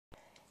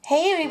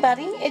Hey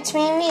everybody, it's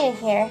me, Mia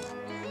here.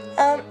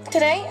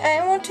 Today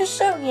I want to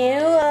show you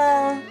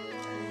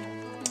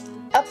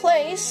a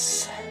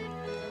place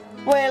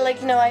where,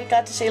 I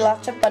got to see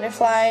lots of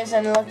butterflies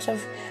and lots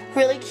of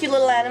really cute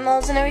little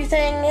animals and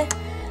everything,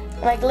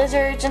 like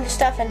lizards and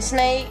stuff and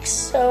snakes.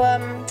 So,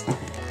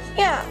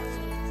 yeah.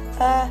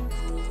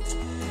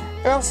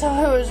 And also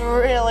it was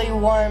really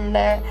warm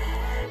there.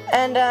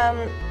 And,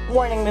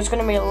 warning, there's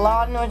gonna be a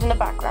lot of noise in the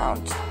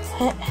background.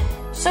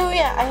 So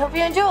yeah, I hope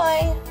you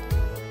enjoy.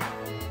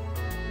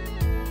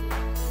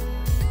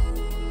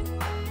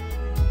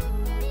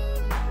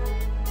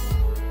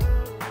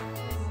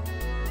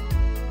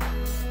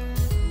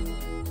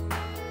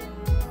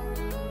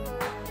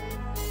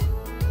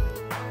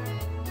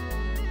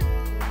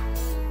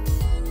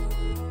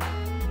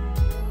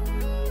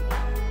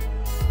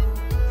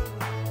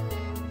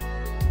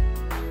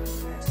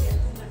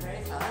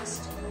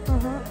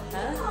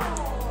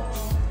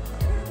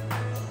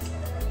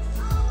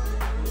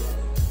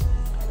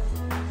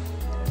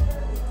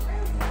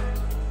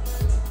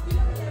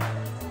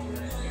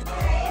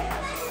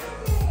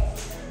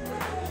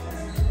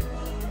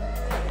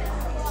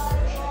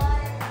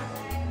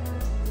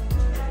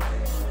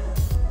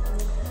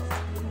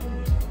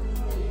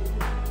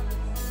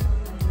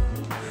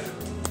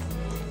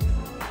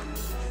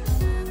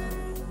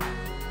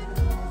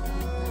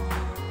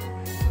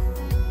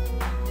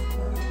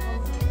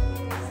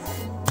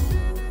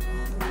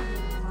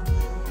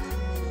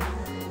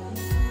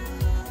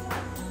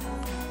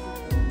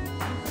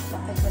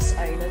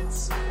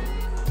 Islands.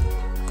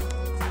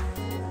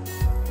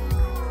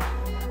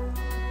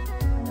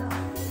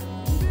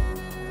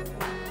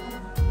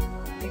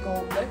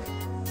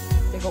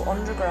 They go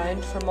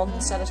underground for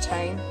months at a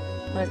time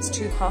when it's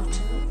too hot.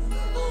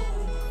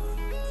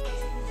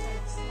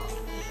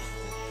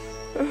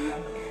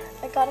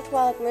 I got it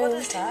while it moved. What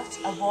is that?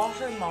 A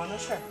water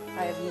monitor.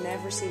 I have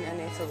never seen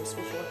any of those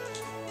before.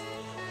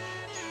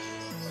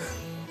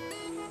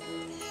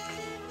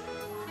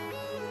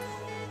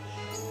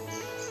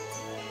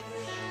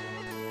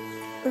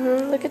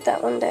 Look at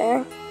that one there.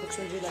 Which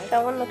one do you like?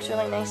 That one looks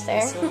really nice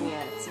there. This one,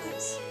 yeah, it's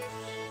nice.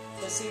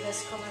 You see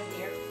this colour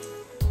here?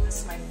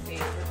 This is my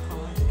favourite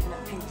colour, kind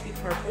of pinky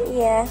purple.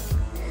 Yeah.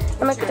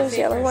 And look at those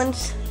yellow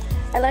ones.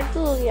 I like the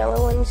little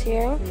yellow ones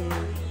here.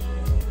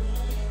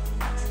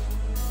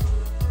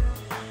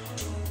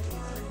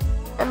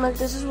 And look,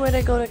 this is where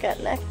they go to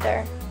get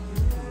nectar.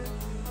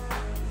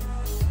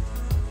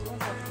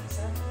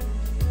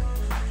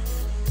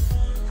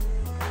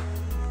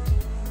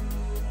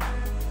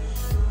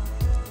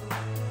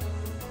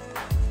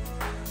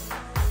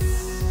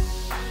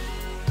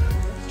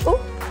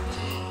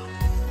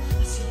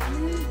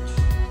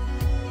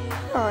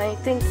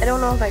 I don't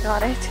know if I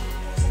got it.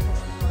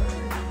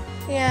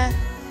 Yeah,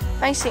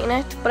 I seen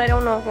it, but I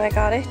don't know if I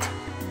got it.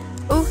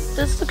 Oh,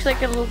 this looks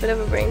like a little bit of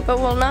a brain, but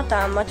well, not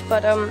that much,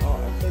 but Oh,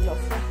 aren't they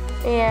lovely?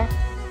 Yeah.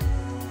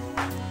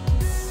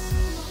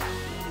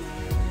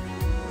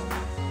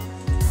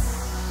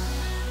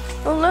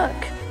 Oh look,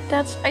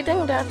 I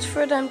think that's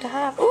for them to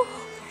have. Oh,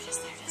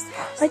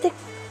 There it is.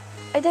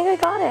 I think I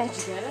got it.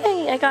 Did you get it?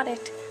 Hey, I got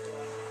it.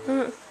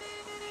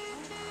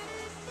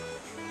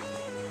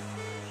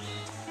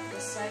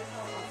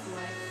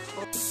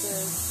 The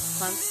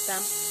plant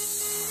stamp.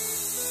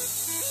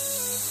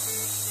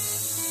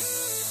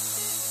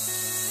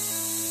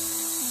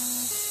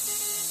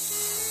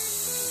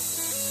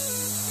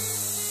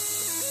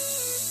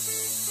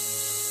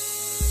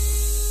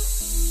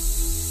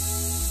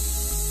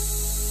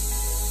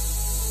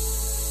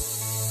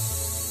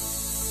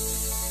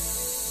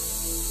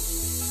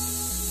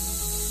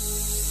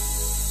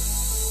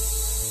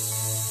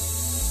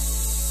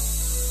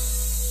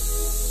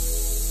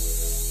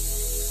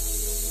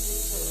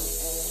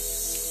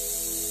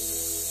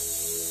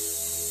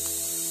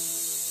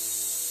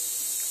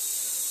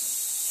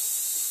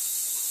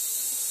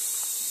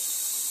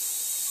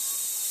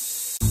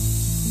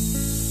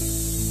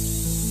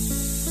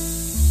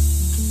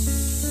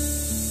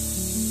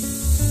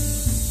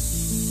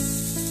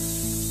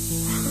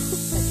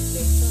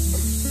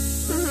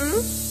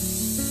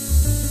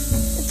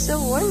 It's so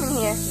warm in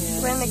here,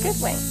 Yeah. but in a good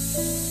way.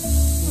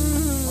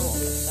 Oh,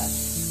 look at that.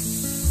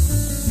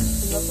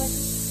 Lovely.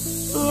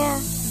 Yeah.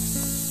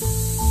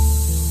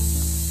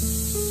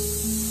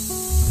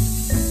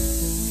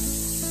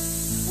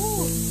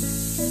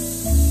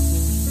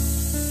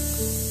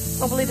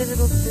 Hopefully this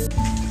will do.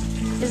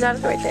 Is that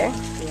it right there?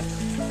 Yeah.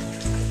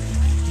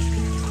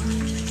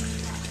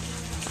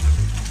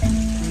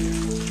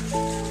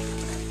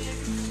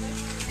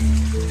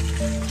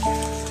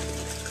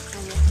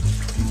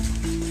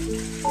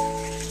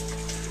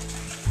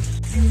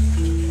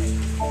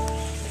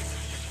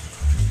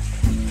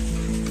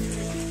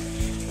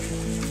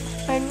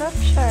 I'm not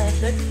sure.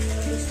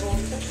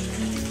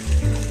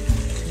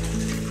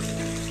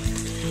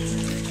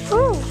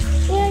 Oh,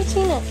 yeah, I've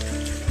seen it.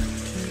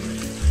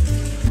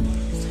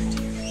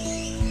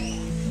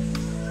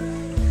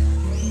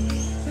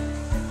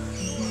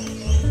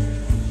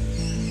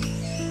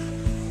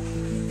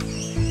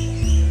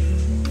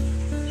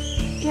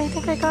 Yeah, I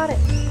think I got it.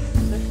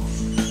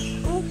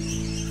 Oh.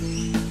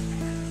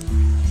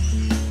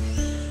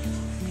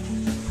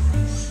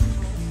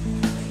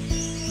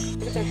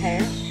 Look at their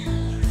hair.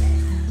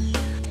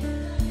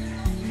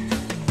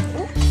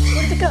 Oh,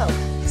 where'd it go?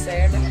 It's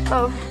there.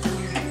 Oh.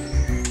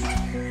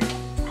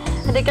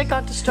 I think I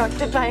got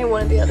distracted by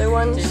one of the other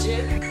ones.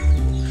 Did you?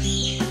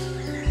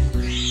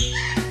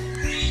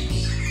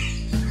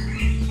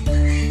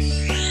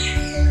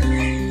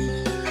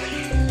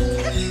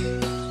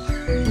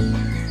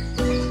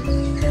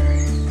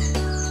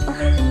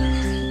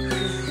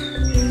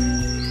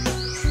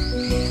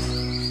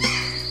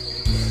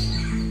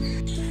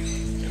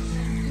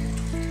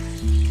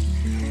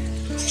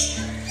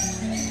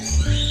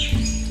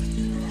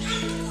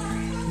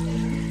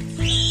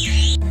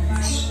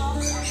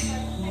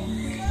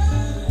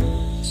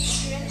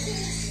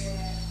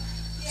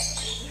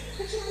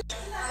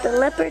 The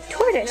leopard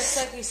tortoise. Looks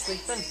like he's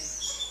sleeping.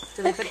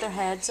 Do they put their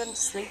heads in to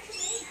sleep?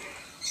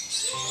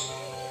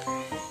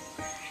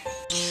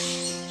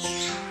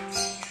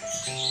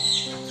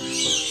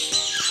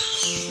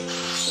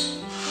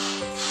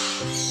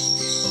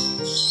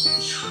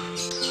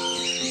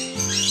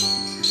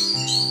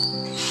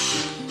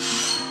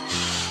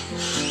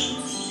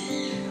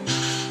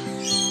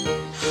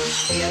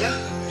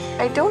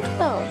 I don't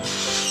know.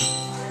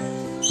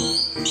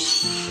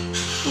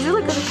 He's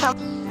really good at come.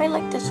 I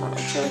like this one.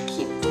 It's really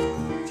cute.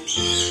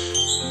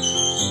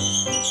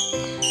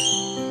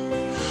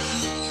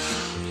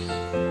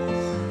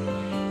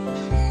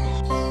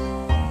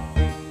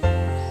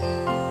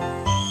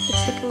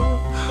 It's like a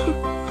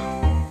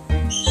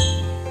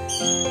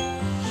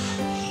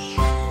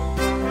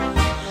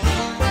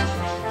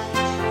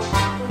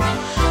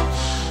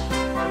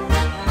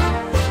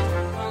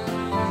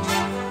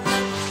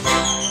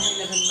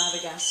Live in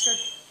Madagascar.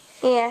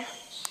 yeah.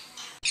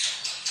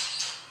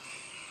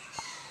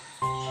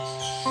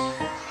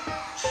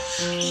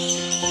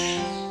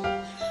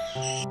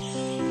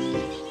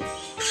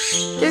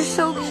 They're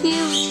so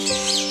cute.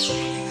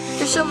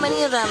 There's so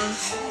many of them.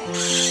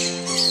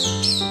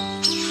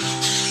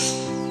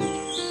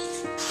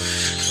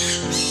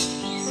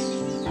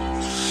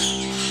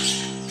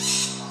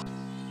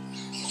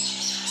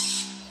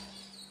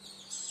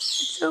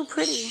 It's so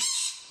pretty.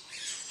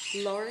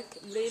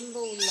 Rainbow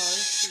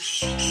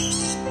lorikeet.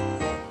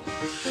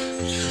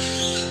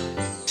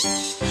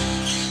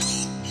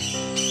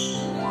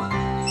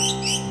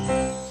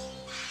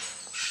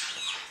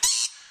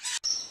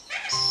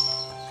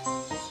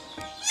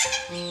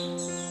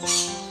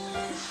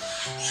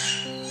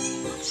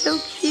 So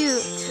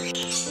cute.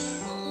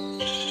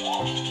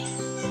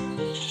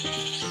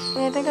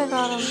 Yeah, I think I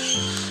got him.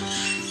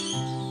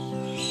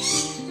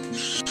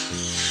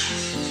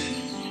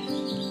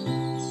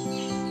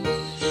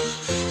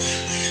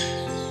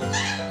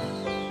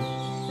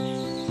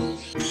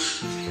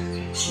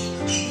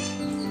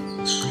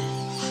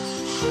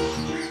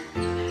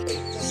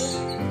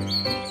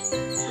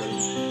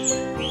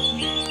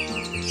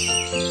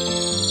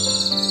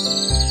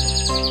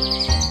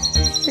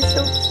 They're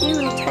so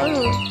cute and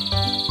tiny.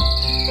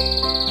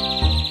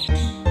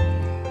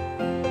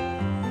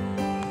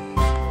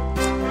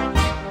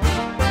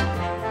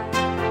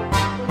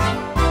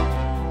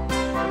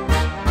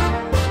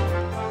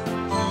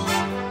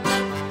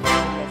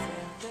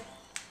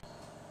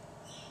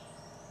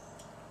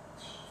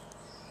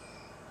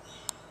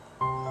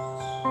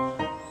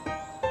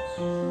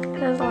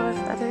 There's a lot of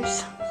feathers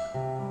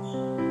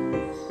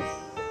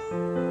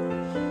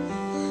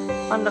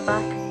on the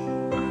back.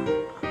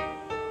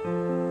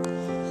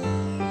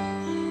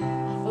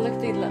 Oh, look,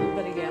 the little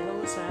bit of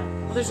yellow as well.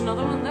 Oh, there's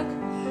another one, look.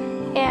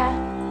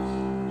 Yeah.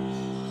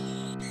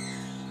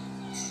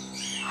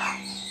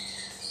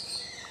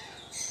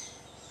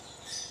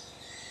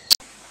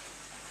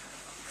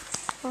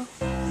 Oh.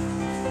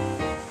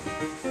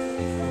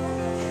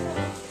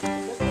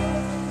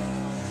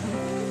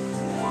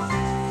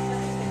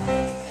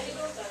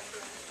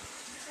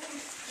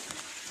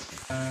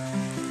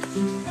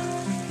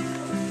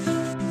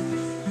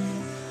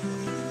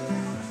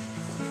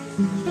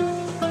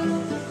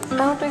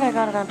 I don't think I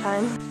got it on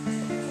time.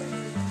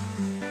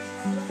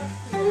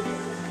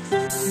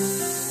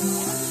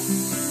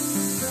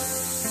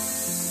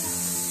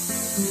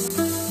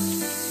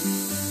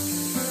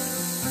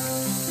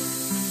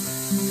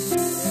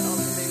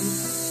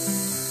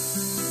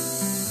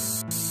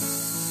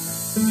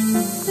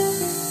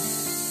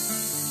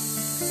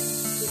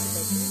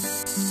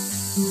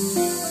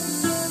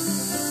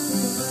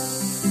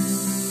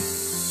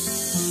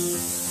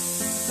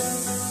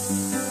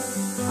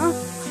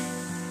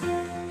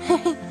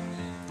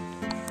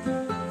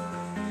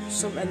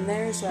 Some in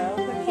there as well.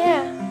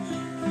 Yeah.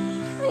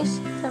 I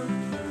see them.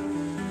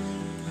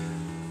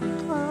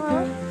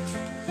 Aww.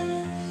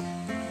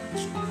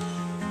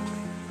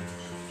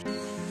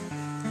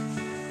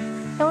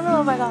 I don't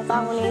know if I got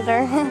that one either.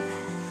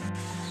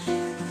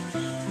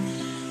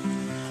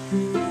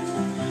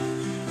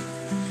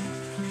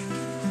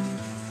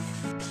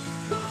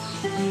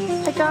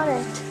 I got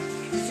it.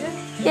 Did you?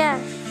 Yeah.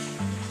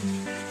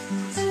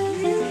 It's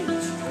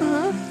huge.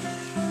 Mhm.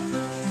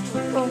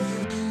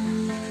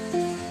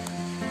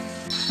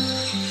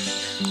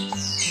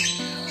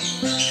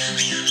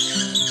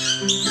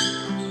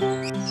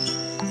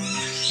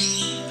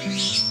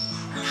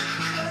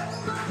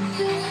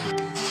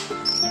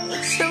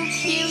 so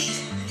cute.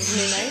 Isn't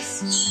he nice?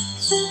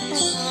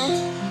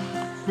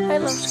 I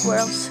love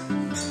squirrels.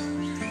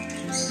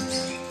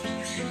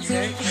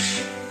 Very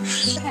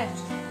good.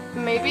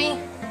 Maybe.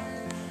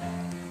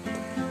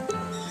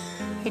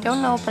 I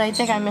don't know, but I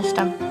think I missed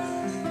him.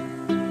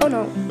 Oh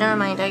no, never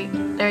mind.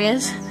 There he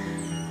is.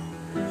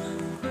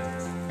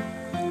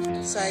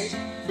 Side.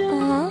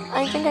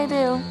 I think I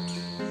do.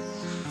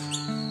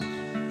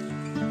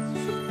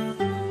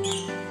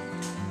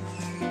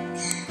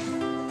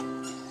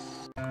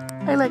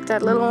 I like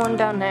that little one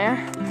down there.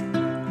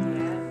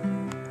 Yeah.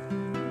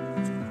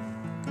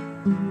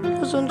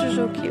 Those ones are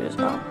so cute as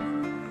well.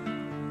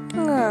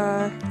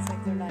 Aww. It's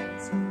like they're lying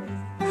somewhere.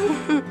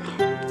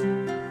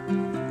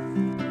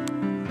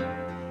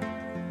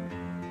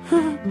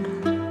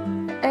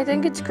 I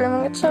think it's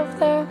grooming itself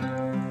there.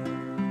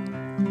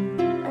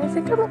 I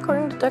think I'm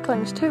recording the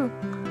ducklings too.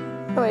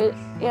 Oh wait,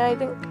 yeah, I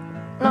think...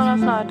 No,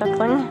 that's not a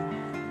duckling.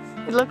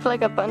 It looked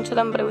like a bunch of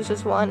them, but it was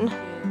just one.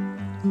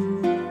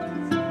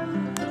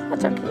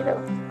 That's okay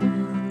though.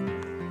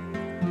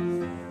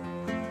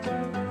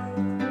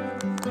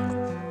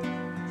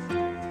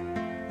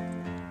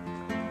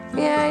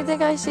 Yeah, I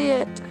think I see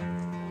it.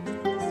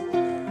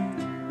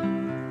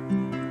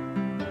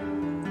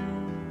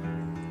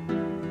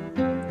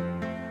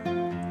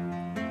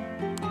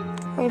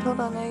 Wait, hold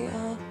on, wait,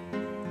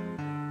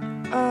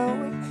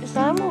 is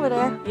that him over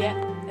there? Yeah,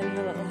 in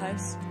the little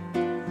house.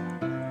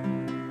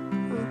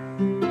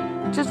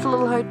 Just a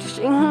little hard to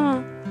see.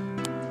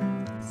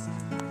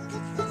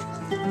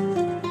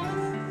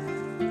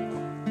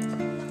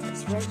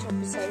 It's right up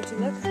beside you,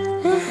 look.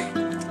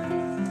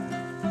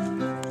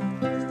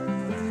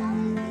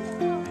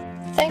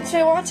 Thanks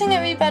for watching,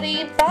 everybody.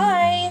 Bye!